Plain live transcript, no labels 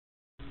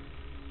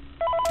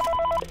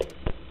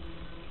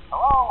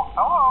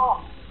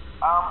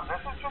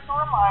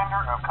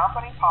matter of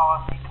company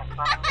policy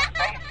concerning the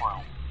safe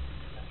room.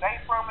 The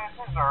safe room is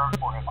reserved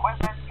for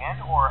equipment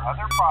and/or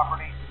other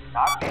property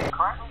not being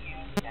currently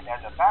used and as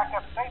a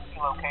backup safety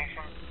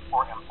location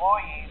for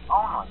employees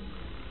only.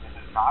 This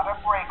is not a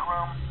break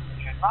room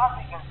and should not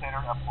be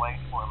considered a place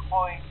for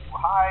employees to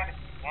hide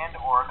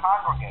and/or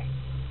congregate.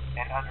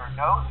 And under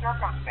no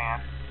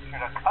circumstance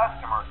should a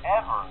customer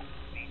ever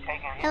be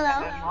taken into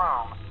this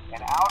room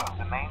and out of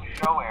the main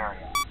show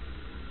area.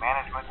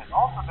 Management has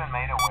also been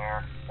made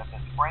aware that the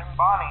Spring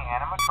Bonnie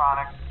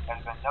animatronic has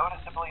been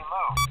noticeably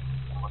moved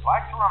and would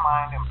like to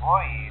remind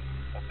employees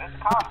that this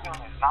costume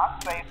is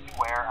not safe to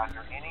wear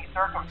under any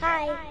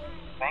circumstances.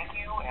 Thank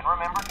you, and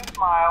remember to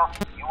smile.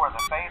 You are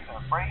the face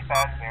of Freddy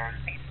Fazbear's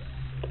Pizza.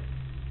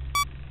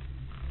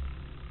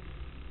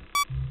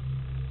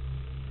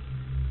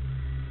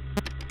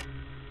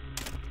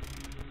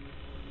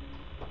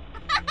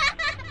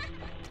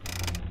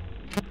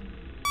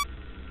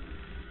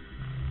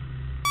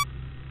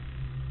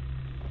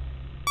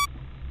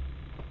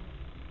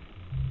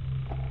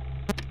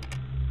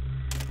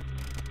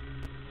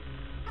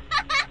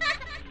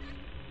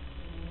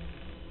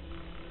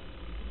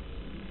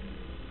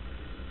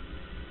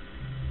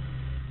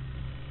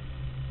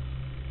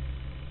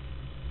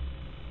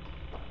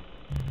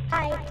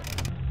 Hi.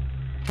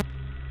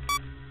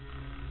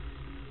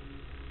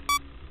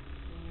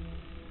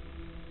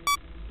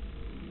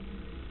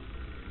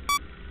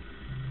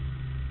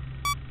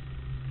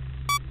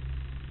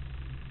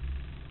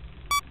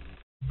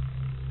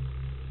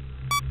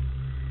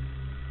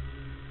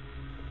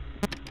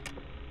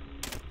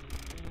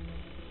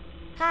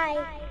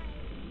 Hi.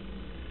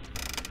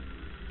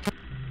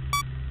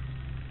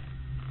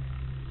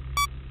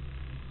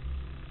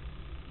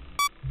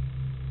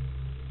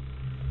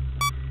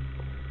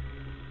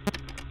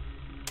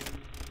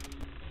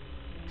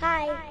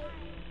 Hi.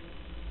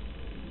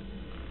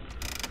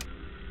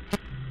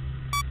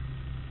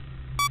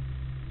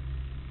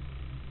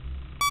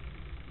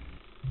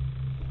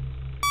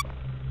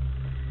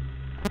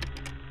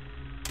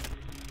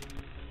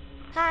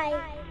 Hi.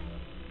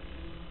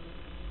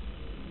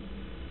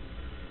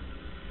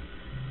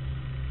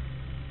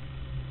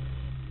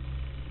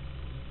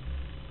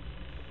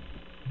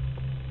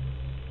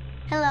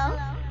 Hello?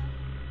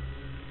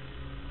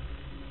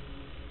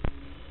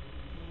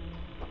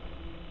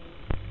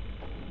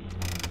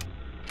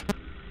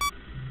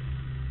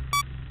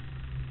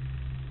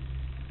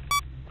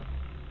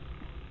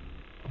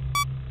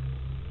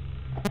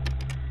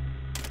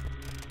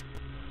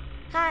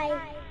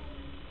 Hi.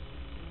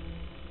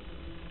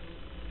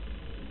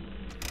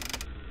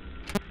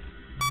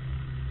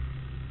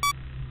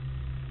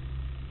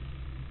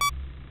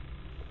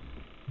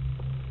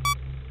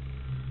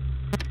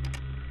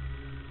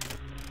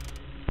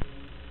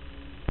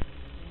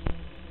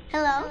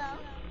 Hello?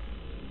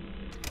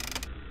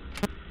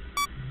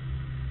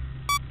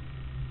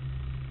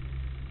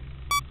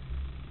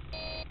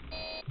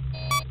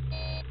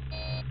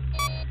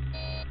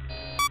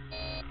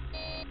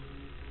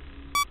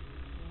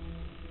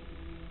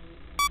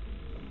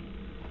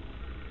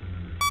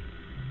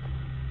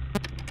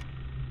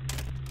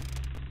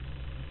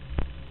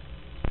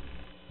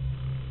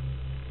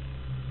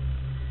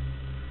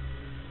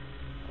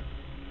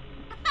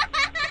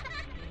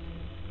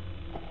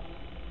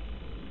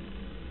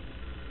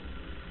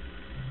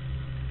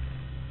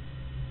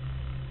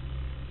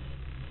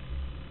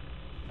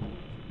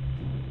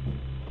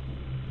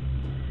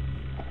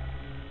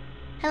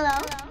 Hello?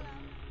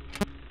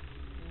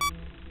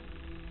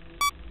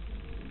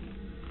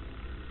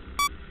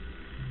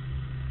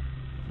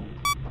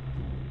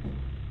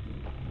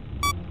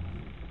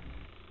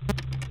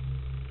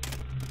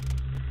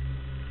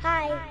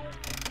 Hi.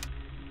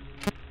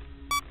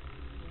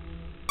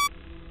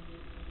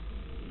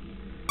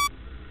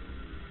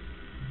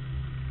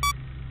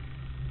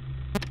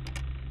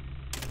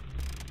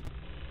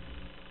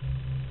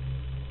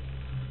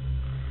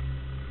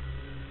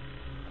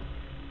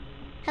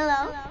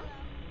 Hello?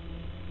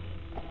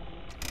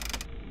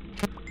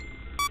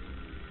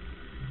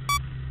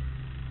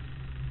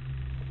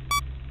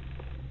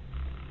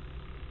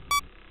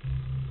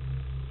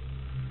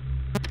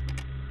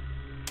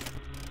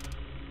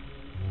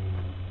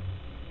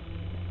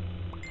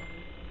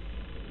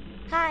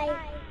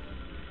 Hi.